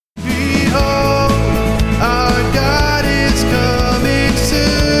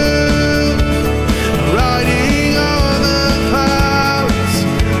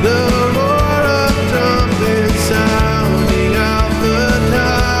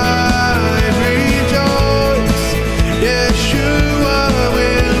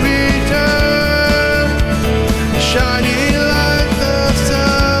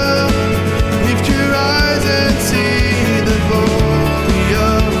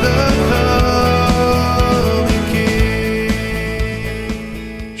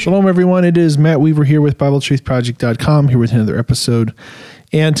Shalom, everyone. It is Matt Weaver here with BibleTruthProject.com, here with another episode.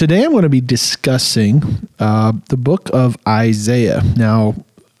 And today I'm going to be discussing the book of Isaiah. Now,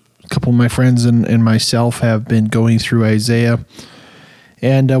 a couple of my friends and myself have been going through Isaiah,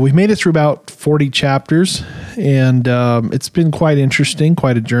 and we've made it through about 40 chapters, and it's been quite interesting,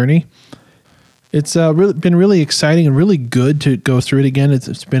 quite a journey. It's been really exciting and really good to go through it again.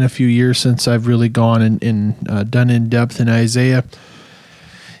 It's been a few years since I've really gone and done in depth in Isaiah.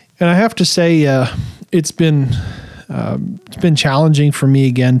 And I have to say, it's been challenging for me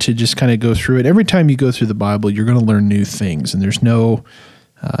again to just kind of go through it. Every time you go through the Bible, you're going to learn new things, and there's no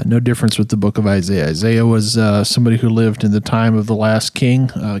difference with the book of Isaiah. Isaiah was somebody who lived in the time of the last king,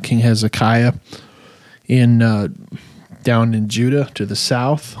 King Hezekiah, down in Judah to the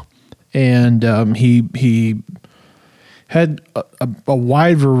south, and he had a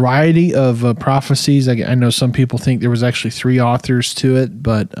wide variety of prophecies. I know some people think there was actually 3 authors to it,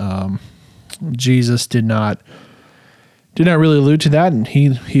 but Jesus did not really allude to that, and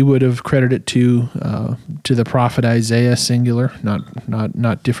he would have credited to the prophet Isaiah, singular,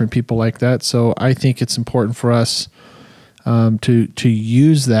 not different people like that. So I think it's important for us to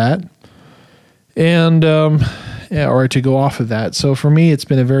use that and or to go off of that. So for me, it's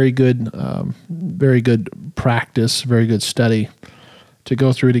been a very good practice, very good study to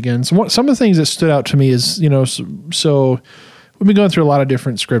go through it again. So some of the things that stood out to me is, so we've been going through a lot of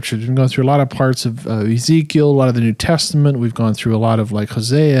different scriptures. We've been going through a lot of parts of Ezekiel, a lot of the New Testament. We've gone through a lot of like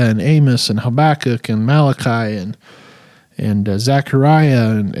Hosea and Amos and Habakkuk and Malachi and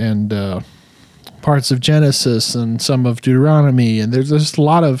Zechariah and parts of Genesis and some of Deuteronomy. And there's just a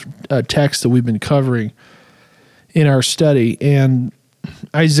lot of text that we've been covering in our study. And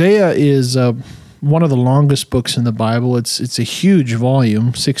Isaiah is one of the longest books in the Bible. It's a huge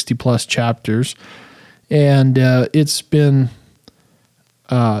volume, 60 plus chapters, and it's been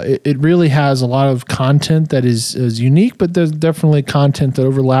it really has a lot of content that is unique, but there's definitely content that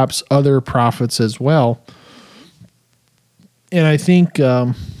overlaps other prophets as well. And I think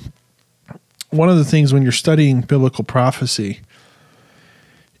one of the things when you're studying biblical prophecy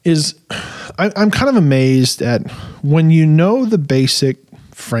is I'm kind of amazed at when you know the basic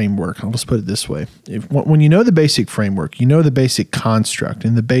framework. I'll just put it this way. When you know the basic framework, you know the basic construct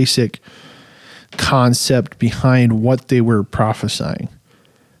and the basic concept behind what they were prophesying.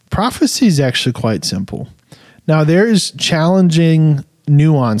 Prophecy is actually quite simple. Now, there's challenging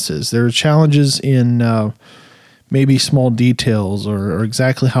nuances. There are challenges in maybe small details or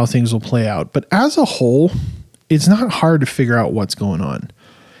exactly how things will play out. But as a whole, it's not hard to figure out what's going on.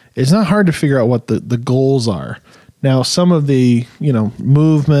 It's not hard to figure out what the goals are. Now, some of the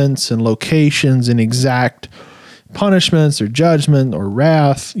movements and locations and exact punishments or judgment or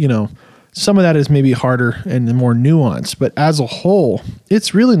wrath, some of that is maybe harder and more nuanced. But as a whole,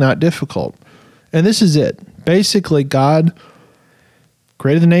 it's really not difficult. And this is it. Basically, God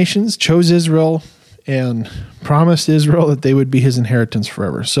created the nations, chose Israel, and promised Israel that they would be his inheritance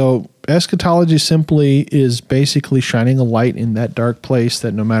forever. So eschatology simply is basically shining a light in that dark place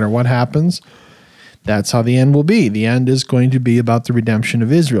that no matter what happens, that's how the end will be. The end is going to be about the redemption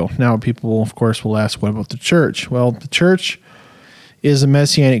of Israel. Now, people, of course, will ask, what about the church? Well, the church is a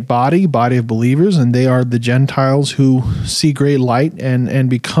messianic body of believers, and they are the Gentiles who see great light and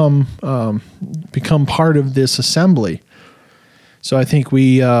become part of this assembly. So I think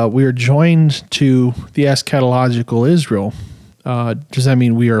we are joined to the eschatological Israel. Does that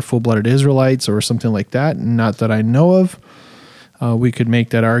mean we are full-blooded Israelites or something like that? Not that I know of. We could make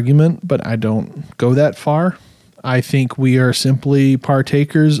that argument, but I don't go that far. I think we are simply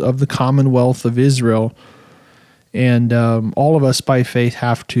partakers of the commonwealth of Israel, and all of us by faith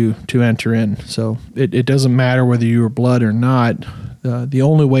have to enter in. So it doesn't matter whether you are blood or not. The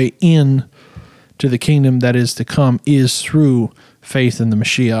only way in to the kingdom that is to come is through faith in the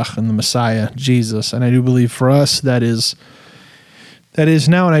Mashiach and the Messiah, Jesus. And I do believe for us that is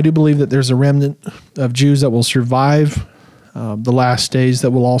now, and I do believe that there's a remnant of Jews that will survive the last days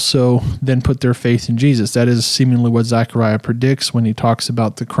that will also then put their faith in Jesus. That is seemingly what Zechariah predicts when he talks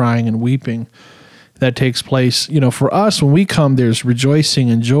about the crying and weeping that takes place. For us, when we come, there's rejoicing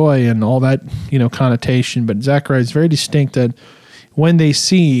and joy and all that, connotation. But Zechariah is very distinct that when they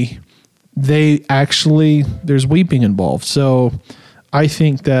see, there's weeping involved. So I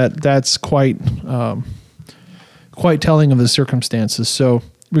think that's quite telling of the circumstances. So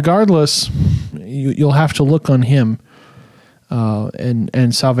regardless, you'll have to look on him.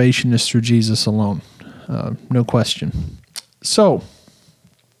 And salvation is through Jesus alone, no question. So,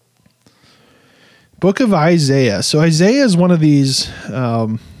 book of Isaiah. So Isaiah is one of these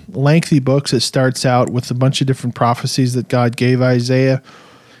lengthy books that starts out with a bunch of different prophecies that God gave Isaiah.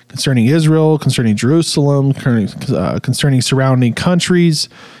 concerning Israel, concerning Jerusalem, concerning surrounding countries.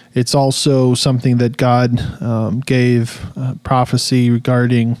 It's also something that God gave prophecy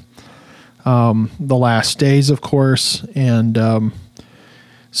regarding the last days, of course, and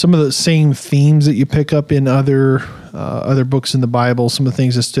some of the same themes that you pick up in other books in the Bible. Some of the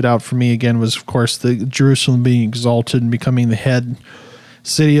things that stood out for me again was, of course, the Jerusalem being exalted and becoming the head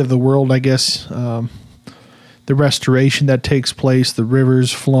city of the world, I guess. The restoration that takes place, the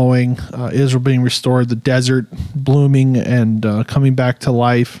rivers flowing, Israel being restored, the desert blooming and coming back to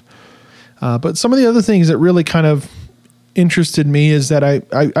life. But some of the other things that really kind of interested me is that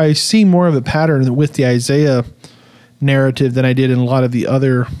I see more of a pattern with the Isaiah narrative than I did in a lot of the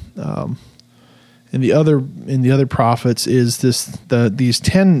other in the other prophets. Is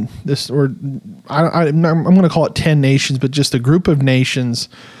I'm going to call it 10 nations, but just a group of nations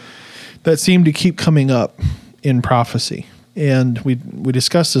that seem to keep coming up in prophecy. And we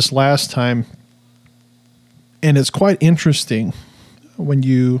discussed this last time, and it's quite interesting when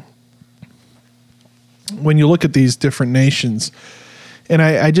you look at these different nations. And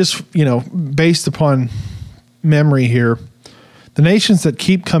I just, based upon memory here, the nations that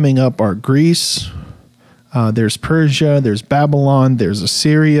keep coming up are Greece, there's Persia, there's Babylon, there's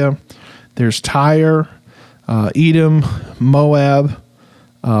Assyria, there's Tyre, Edom, Moab,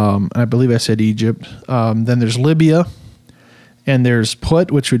 I believe I said Egypt. Then there's Libya, and there's Put,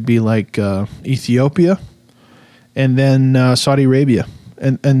 which would be like Ethiopia, and then Saudi Arabia.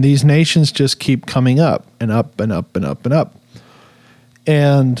 And these nations just keep coming up and up and up and up and up.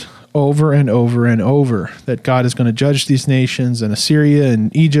 And over and over and over that God is going to judge these nations, and Assyria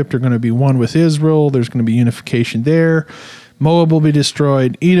and Egypt are going to be one with Israel. There's going to be unification there. Moab will be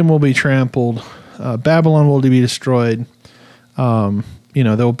destroyed. Edom will be trampled. Babylon will be destroyed.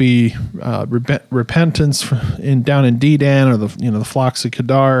 There'll be repentance down in Dedan, or the flocks of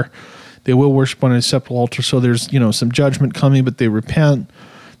Kedar. They will worship on a separate altar. So there's some judgment coming, but they repent.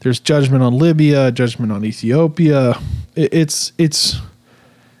 There's judgment on Libya, judgment on Ethiopia. It's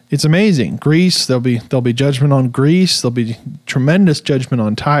amazing. Greece, there'll be judgment on Greece. There'll be tremendous judgment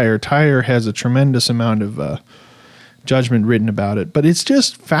on Tyre. Tyre has a tremendous amount of judgment written about it. But it's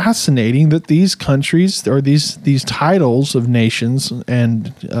just fascinating that these countries, or these titles of nations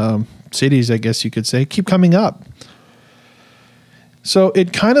and cities, I guess you could say, keep coming up. So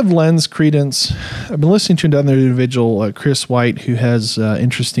it kind of lends credence. I've been listening to another individual, Chris White, who has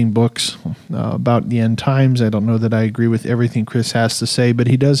interesting books about the end times. I don't know that I agree with everything Chris has to say, but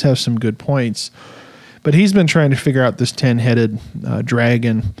he does have some good points. But he's been trying to figure out this 10-headed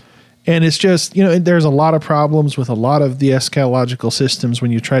dragon. And it's just, there's a lot of problems with a lot of the eschatological systems when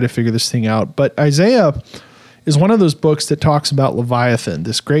you try to figure this thing out. But Isaiah is one of those books that talks about Leviathan,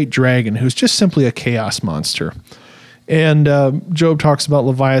 this great dragon who's just simply a chaos monster. And Job talks about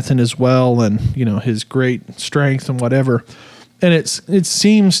Leviathan as well, and his great strength and whatever. And it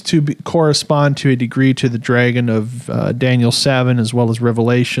seems to correspond to a degree to the dragon of Daniel 7 as well as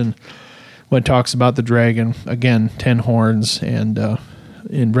Revelation, when it talks about the dragon, again, 10 horns. And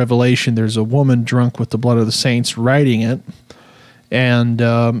in Revelation, there's a woman drunk with the blood of the saints riding it. And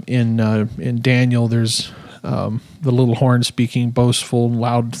in Daniel, there's the little horn speaking boastful,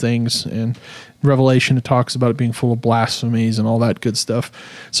 loud things. And Revelation, it talks about it being full of blasphemies and all that good stuff.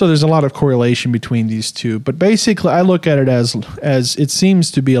 So there's a lot of correlation between these two. But basically, I look at it as it seems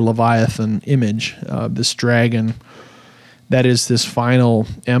to be a Leviathan image, this dragon that is this final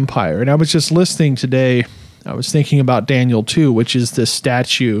empire. And I was just listening today, I was thinking about Daniel 2, which is this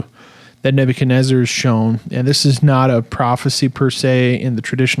statue that Nebuchadnezzar is shown. And this is not a prophecy per se in the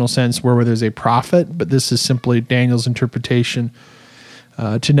traditional sense where there's a prophet, but this is simply Daniel's interpretation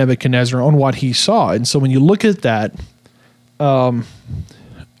to Nebuchadnezzar on what he saw. And so when you look at that, I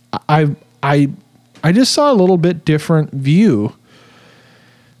just saw a little bit different view.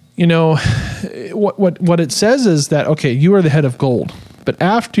 What it says is that, okay, you are the head of gold, but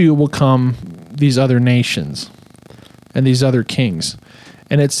after you will come these other nations and these other kings.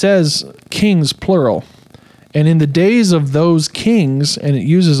 And it says kings, plural. And in the days of those kings, and it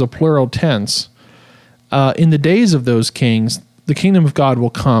uses a plural tense, in the days of those kings, the kingdom of God will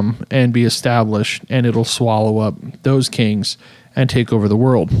come and be established, and it'll swallow up those kings and take over the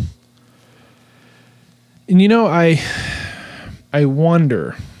world. And I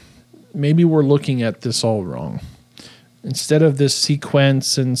wonder, maybe we're looking at this all wrong. Instead of this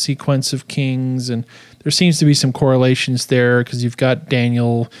sequence of kings, and there seems to be some correlations there because you've got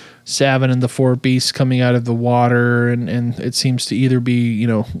Daniel 7 and the 4 beasts coming out of the water, and it seems to either be,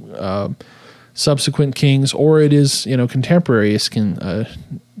 subsequent kings, or it is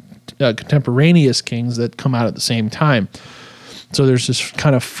contemporaneous kings that come out at the same time. So there's this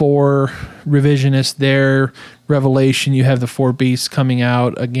kind of 4 revisionist there. Revelation, you have the 4 beasts coming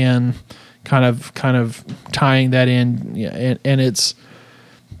out again, kind of tying that in, and it's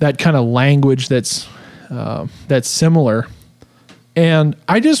that kind of language that's similar. And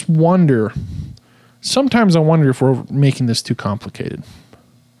I just wonder, sometimes I wonder if we're making this too complicated.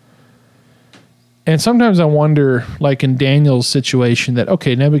 And sometimes I wonder, like in Daniel's situation, that,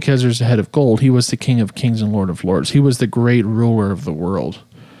 okay, Nebuchadnezzar's the head of gold. He was the king of kings and lord of lords. He was the great ruler of the world.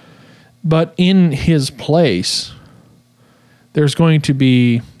 But in his place, there's going to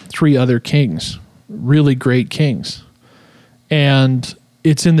be 3 other kings, really great kings. And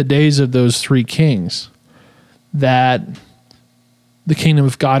it's in the days of those 3 kings that the kingdom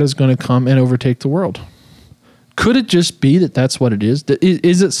of God is going to come and overtake the world. Could it just be that that's what it is?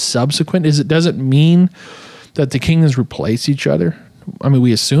 Is it subsequent? Does it mean that the kingdoms replace each other? I mean,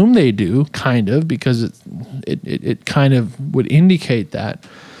 we assume they do, kind of, because it kind of would indicate that.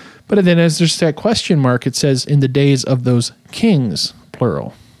 But then as there's that question mark, it says in the days of those kings,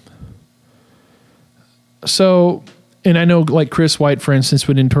 plural. So, and I know like Chris White, for instance,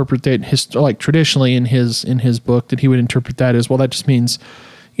 would interpret that like traditionally in his book, that he would interpret that as, well, that just means,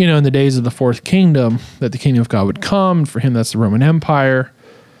 in the days of the 4th kingdom, that the kingdom of God would come. For him, that's the Roman Empire.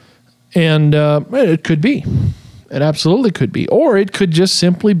 And it could be. It absolutely could be. Or it could just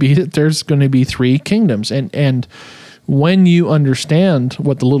simply be that there's going to be 3 kingdoms. And when you understand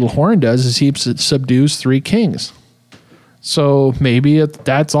what the little horn does, is he subdues 3 kings. So maybe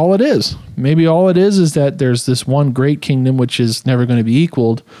that's all it is. Maybe all it is that there's this one great kingdom which is never going to be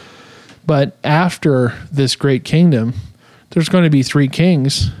equaled. But after this great kingdom, there's going to be 3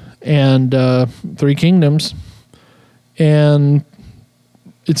 kings and 3 kingdoms. And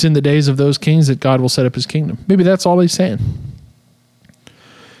it's in the days of those kings that God will set up his kingdom. Maybe that's all he's saying.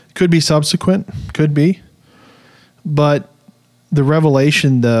 Could be subsequent, could be. But the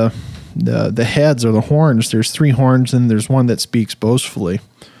revelation, the heads or the horns, there's 3 horns and there's one that speaks boastfully.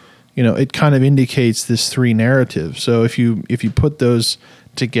 It kind of indicates this 3 narrative. So if you put those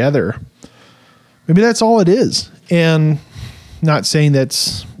together, maybe that's all it is. And not saying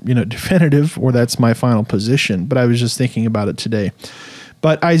that's, definitive or that's my final position, but I was just thinking about it today.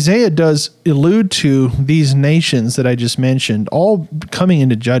 But Isaiah does allude to these nations that I just mentioned all coming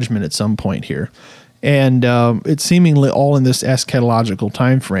into judgment at some point here. And it's seemingly all in this eschatological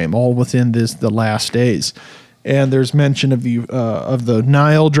time frame, all within the last days. And there's mention of the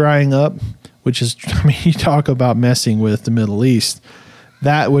Nile drying up, which is, you talk about messing with the Middle East.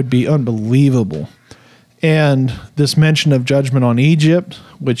 That would be unbelievable. And this mention of judgment on Egypt,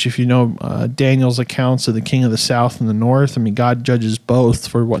 which if you know Daniel's accounts of the king of the south and the north, God judges both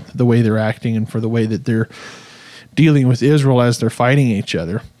for the way they're acting and for the way that they're dealing with Israel as they're fighting each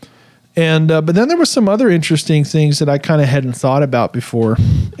other. And but then there were some other interesting things that I kind of hadn't thought about before.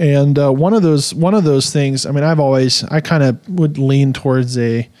 And one of those things, I kind of would lean towards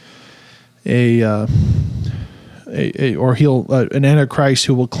an Antichrist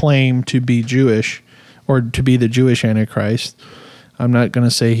who will claim to be Jewish, or to be the Jewish Antichrist. I'm not going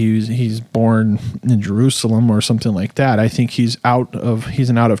to say he's born in Jerusalem or something like that. I think he's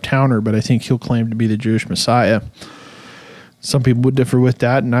an out-of-towner, but I think he'll claim to be the Jewish Messiah. Some people would differ with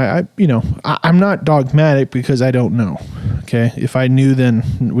that, and I'm not dogmatic because I don't know. Okay, if I knew,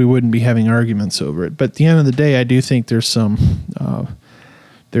 then we wouldn't be having arguments over it. But at the end of the day, I do think there's some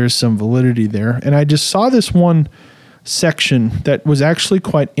validity there. And I just saw this one section that was actually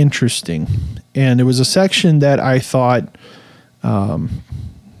quite interesting, and it was a section that I thought,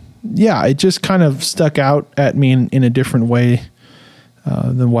 it just kind of stuck out at me in a different way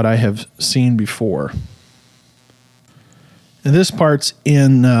than what I have seen before. And this part's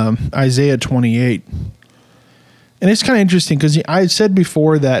in Isaiah 28. And it's kind of interesting because I said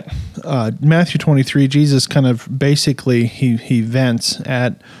before that Matthew 23, Jesus kind of basically, he vents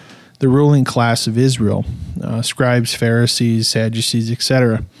at the ruling class of Israel, scribes, Pharisees, Sadducees,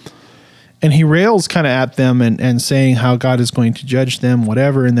 etc. And he rails kind of at them and saying how God is going to judge them,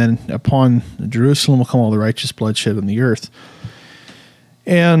 whatever, and then upon Jerusalem will come all the righteous bloodshed on the earth.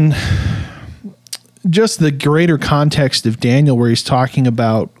 And just the greater context of Daniel, where he's talking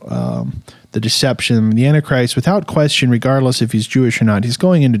about the deception, the Antichrist, without question, regardless if he's Jewish or not, he's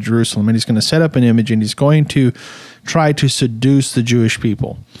going into Jerusalem and he's going to set up an image and he's going to try to seduce the Jewish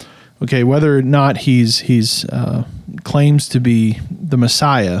people. Okay, whether or not he's claims to be the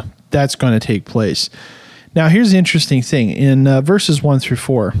Messiah, that's going to take place. Now, here's the interesting thing. In verses 1 through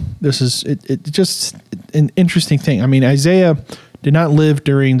 4, this is just an interesting thing. Isaiah did not live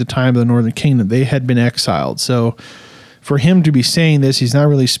during the time of the northern kingdom. They had been exiled. So for him to be saying this, he's not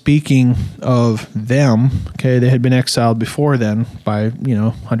really speaking of them. Okay, they had been exiled before then by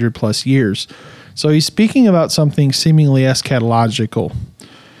 100 plus years. So he's speaking about something seemingly eschatological.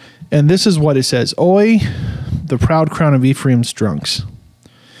 And this is what it says: "Oi, the proud crown of Ephraim's drunks,"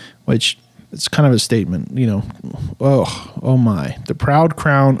 which it's kind of a statement, oh my, the proud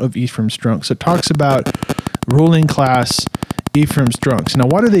crown of Ephraim's drunks. It talks about ruling class Ephraim's drunks. Now,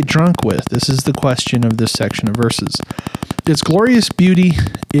 what are they drunk with? This is the question of this section of verses. Its glorious beauty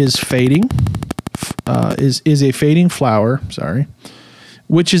is fading, is a fading flower,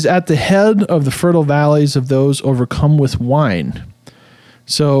 which is at the head of the fertile valleys of those overcome with wine.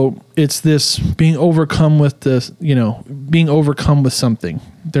 So it's this being overcome with being overcome with something.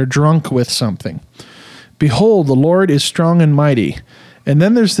 They're drunk with something. "Behold, the Lord is strong and mighty." And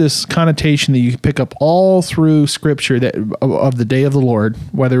then there's this connotation that you pick up all through Scripture that of the day of the Lord,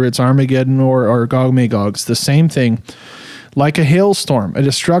 whether it's Armageddon or Gog Magog. It's the same thing. "Like a hailstorm, a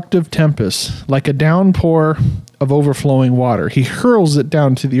destructive tempest, like a downpour of overflowing water. He hurls it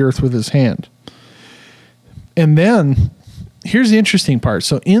down to the earth with his hand." And then here's the interesting part.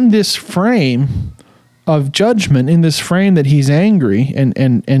 So in this frame of judgment, in this frame that he's angry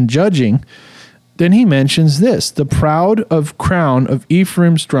and judging, then he mentions this: "The proud of crown of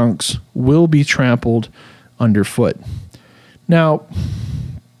Ephraim's drunks will be trampled underfoot." Now,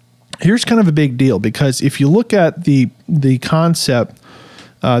 here's kind of a big deal, because if you look at the concept,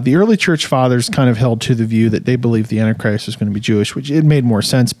 the early church fathers kind of held to the view that they believed the Antichrist was going to be Jewish, which it made more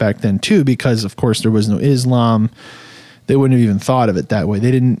sense back then too, because of course there was no Islam. They wouldn't have even thought of it that way.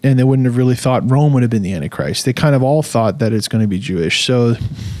 They wouldn't have really thought Rome would have been the Antichrist. They kind of all thought that it's going to be Jewish. So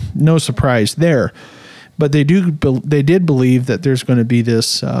no surprise there. But they did believe that there's going to be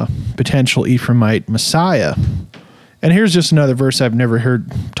this potential Ephraimite Messiah. And here's just another verse I've never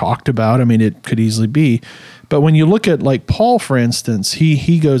heard talked about. I mean, it could easily be. But when you look at like Paul, for instance,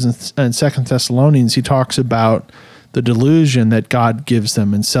 he goes in 2 Thessalonians, he talks about the delusion that God gives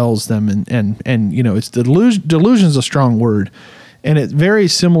them and sells them, and it's delusion is a strong word, and it's very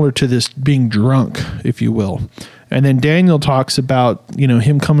similar to this being drunk, if you will. And then Daniel talks about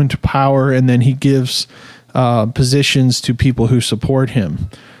him coming to power, and then he gives positions to people who support him.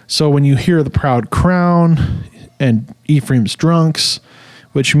 So when you hear the proud crown and Ephraim's drunks,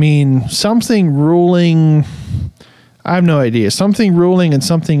 which mean something ruling, I have no idea, something ruling and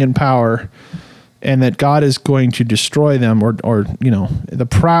something in power, and that God is going to destroy them, or the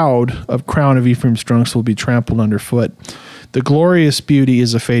proud of crown of Ephraim's drunks will be trampled underfoot. "The glorious beauty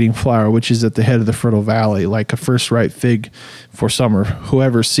is a fading flower, which is at the head of the fertile valley, like a first ripe fig for summer.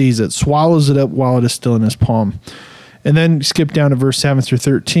 Whoever sees it swallows it up while it is still in his palm." And then skip down to verse 7 through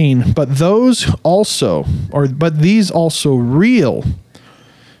 13. But these also reel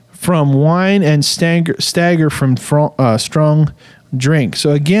from wine and stagger from strong drink.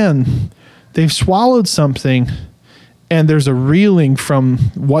 So again, they've swallowed something, and there's a reeling from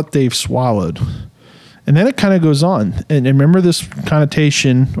what they've swallowed. And then it kind of goes on. And remember this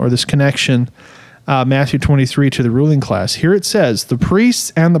connotation or this connection, Matthew 23, to the ruling class. Here it says, "The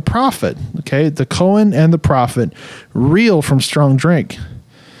priest and the prophet," okay, the Cohen and the prophet, "reel from strong drink,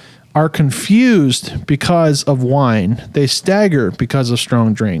 are confused because of wine. They stagger because of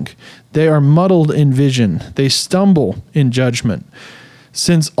strong drink. They are muddled in vision. They stumble in judgment.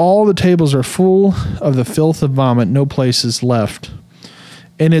 Since all the tables are full of the filth of vomit, no place is left."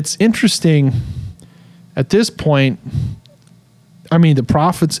 And it's interesting at this point. I mean, the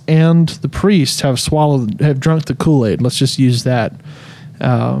prophets and the priests have drunk the Kool-Aid. Let's just use that.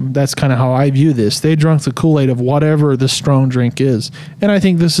 That's kind of how I view this. They drunk the Kool-Aid of whatever the strong drink is. And I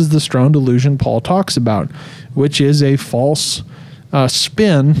think this is the strong delusion Paul talks about, which is a false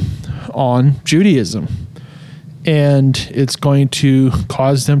spin on Judaism. And it's going to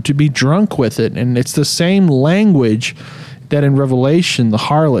cause them to be drunk with it. And it's the same language that in Revelation, the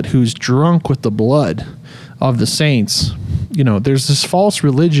harlot who's drunk with the blood of the saints. There's this false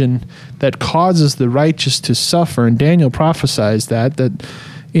religion that causes the righteous to suffer. And Daniel prophesies that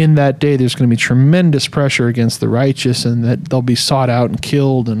in that day there's going to be tremendous pressure against the righteous, and that they'll be sought out and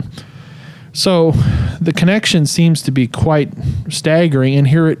killed. And so the connection seems to be quite staggering. And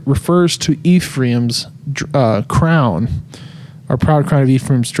here it refers to Ephraim's crown, or proud crown of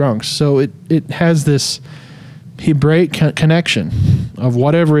Ephraim's drunks. So it has this Hebraic connection of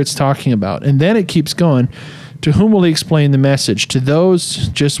whatever it's talking about. And then it keeps going. "To whom will he explain the message? To those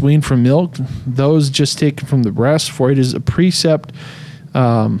just weaned from milk, those just taken from the breast? For it is a precept,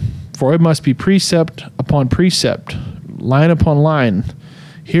 for it must be precept upon precept, line upon line,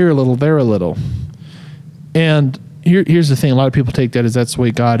 here a little, there a little." And here's the thing. A lot of people take that as that's the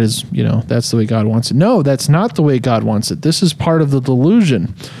way God is, that's the way God wants it. No, that's not the way God wants it. This is part of the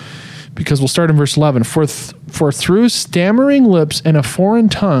delusion. Because we'll start in verse 11. For through stammering lips and a foreign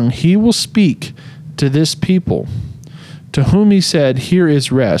tongue he will speak to this people, to whom he said, here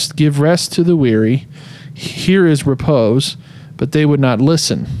is rest. Give rest to the weary. Here is repose. But they would not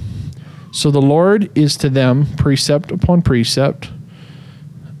listen. So the Lord is to them precept upon precept,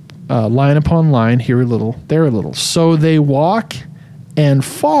 line upon line, here a little, there a little. So they walk and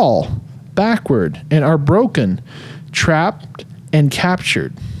fall backward and are broken, trapped and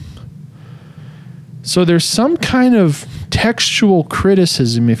captured. So there's some kind of textual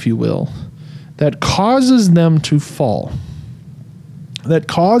criticism, if you will, that causes them to fall, that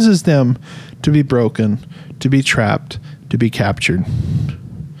causes them to be broken, to be trapped, to be captured.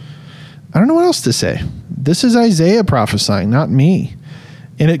 I don't know what else to say. This is Isaiah prophesying, not me.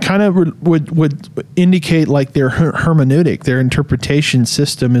 And it kind of would indicate like their hermeneutic, their interpretation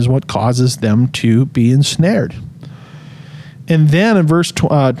system is what causes them to be ensnared. And then in verse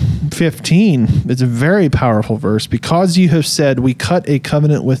 15, it's a very powerful verse. Because you have said, we cut a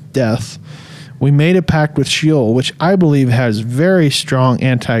covenant with death, we made a pact with Sheol, which I believe has very strong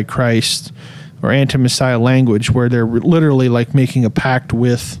anti-Christ or anti-Messiah language, where they're literally like making a pact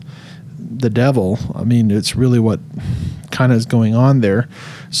with the devil. I mean, it's really what kind of is going on there.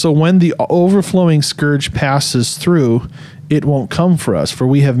 So when the overflowing scourge passes through, it won't come for us, for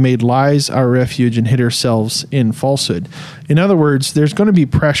we have made lies our refuge and hid ourselves in falsehood. In other words, there's going to be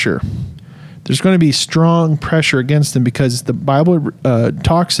pressure. There's going to be strong pressure against them, because the Bible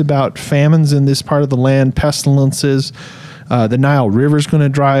talks about famines in this part of the land, pestilences. The Nile River is going to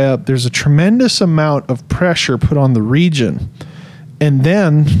dry up. There's a tremendous amount of pressure put on the region. And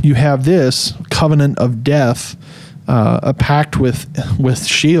then you have this covenant of death, a pact with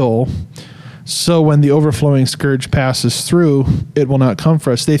Sheol. So when the overflowing scourge passes through, it will not come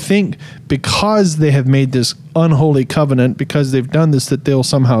for us. They think because they have made this unholy covenant, because they've done this, that they'll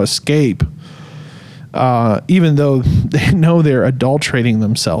somehow escape, even though they know they're adulterating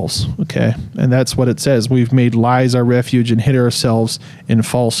themselves. Okay, and that's what it says. We've made lies our refuge and hid ourselves in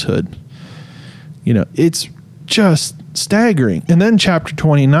falsehood. It's just staggering. And then chapter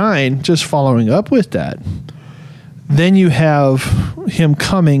 29, just following up with that, then you have him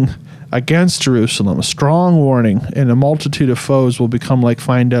coming against Jerusalem, a strong warning, and a multitude of foes will become like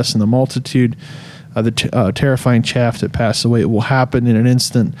fine dust, and the multitude of the terrifying chaff that passes away. It will happen in an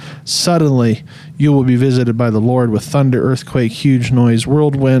instant. Suddenly, you will be visited by the Lord with thunder, earthquake, huge noise,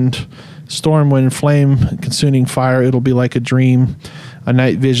 whirlwind, storm wind, flame, consuming fire. It'll be like a dream, a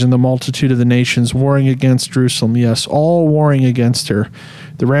night vision, the multitude of the nations warring against Jerusalem. Yes, all warring against her.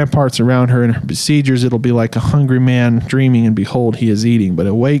 The ramparts around her and her besiegers, it'll be like a hungry man dreaming, and behold, he is eating, but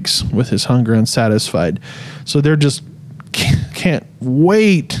awakes with his hunger unsatisfied. So they're just can't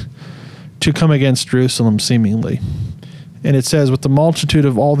wait to come against Jerusalem, seemingly. And it says, with the multitude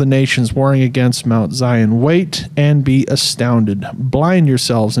of all the nations warring against Mount Zion, wait and be astounded. Blind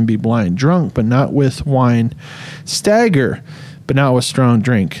yourselves and be blind. Drunk, but not with wine. Stagger, but not with strong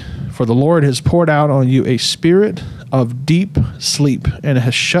drink. For the Lord has poured out on you a spirit of deep sleep, and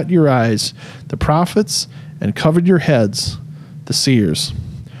has shut your eyes, the prophets, and covered your heads, the seers.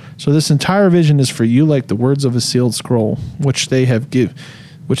 So this entire vision is for you, like the words of a sealed scroll, which they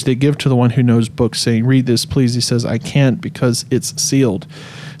give to the one who knows books, saying, read this, please. He says, I can't, because it's sealed.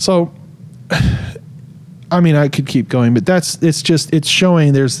 So, I mean, I could keep going, but it's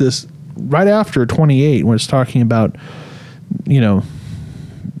showing there's this right after 28, when it's talking about,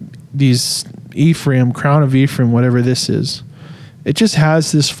 these Ephraim, crown of Ephraim, whatever this is. It just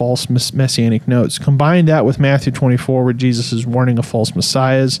has this false messianic notes. Combine that with Matthew 24, where Jesus is warning of false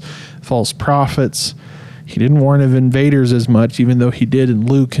messiahs, false prophets. He didn't warn of invaders as much, even though he did in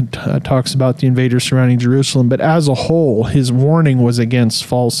Luke, talks about the invaders surrounding Jerusalem. But as a whole, his warning was against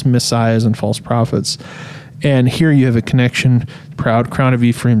false messiahs and false prophets. And here you have a connection, proud crown of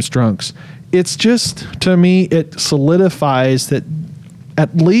Ephraim's drunks. It's just, to me, it solidifies that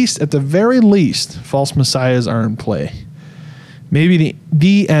at the very least, false messiahs are in play. Maybe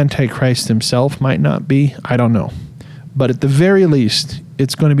the Antichrist himself might not be. I don't know. But at the very least,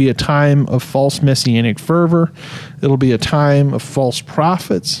 it's going to be a time of false messianic fervor. It'll be a time of false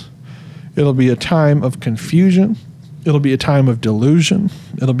prophets. It'll be a time of confusion. It'll be a time of delusion.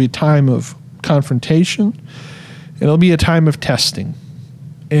 It'll be a time of confrontation. It'll be a time of testing.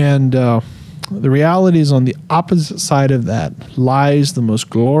 And the reality is, on the opposite side of that lies the most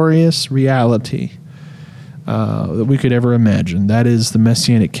glorious reality that we could ever imagine. That is the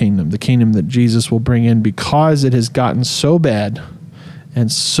Messianic kingdom, the kingdom that Jesus will bring in, because it has gotten so bad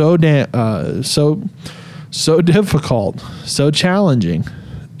and so so difficult, so challenging,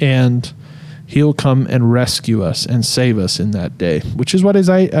 and he'll come and rescue us and save us in that day, which is what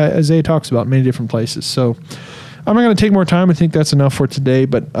Isaiah talks about in many different places. So I'm not going to take more time. I think that's enough for today,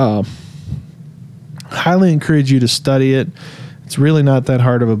 but highly encourage you to study it. It's really not that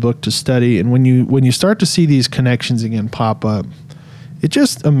hard of a book to study. And when you start to see these connections again pop up, it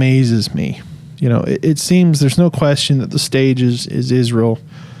just amazes me. It seems there's no question that the stage is Israel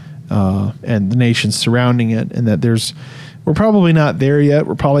and the nations surrounding it, and that we're probably not there yet.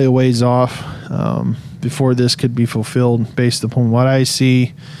 We're probably a ways off before this could be fulfilled based upon what I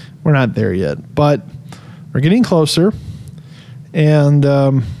see. We're not there yet, but we're getting closer, and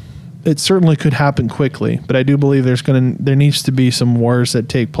it certainly could happen quickly. But I do believe there needs to be some wars that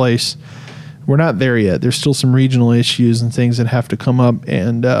take place. We're not there yet. There's still some regional issues and things that have to come up,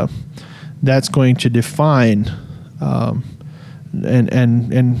 and that's going to define.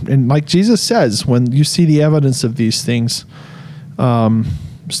 And like Jesus says, when you see the evidence of these things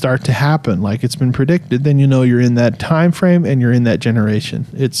start to happen, like it's been predicted, then you're in that time frame and you're in that generation.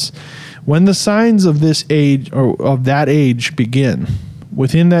 It's when the signs of this age or of that age begin,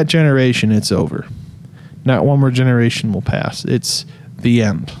 within that generation, it's over. Not one more generation will pass. It's the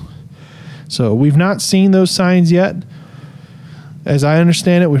end. So we've not seen those signs yet. As I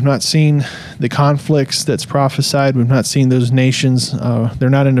understand it, we've not seen the conflicts that's prophesied. We've not seen those nations. They're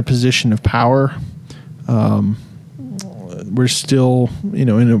not in a position of power. We're still,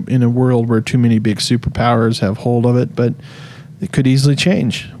 in a world where too many big superpowers have hold of it, but it could easily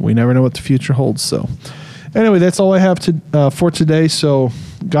change. We never know what the future holds. So anyway, that's all I have for today. So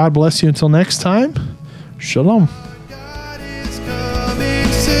God bless you until next time. Shalom.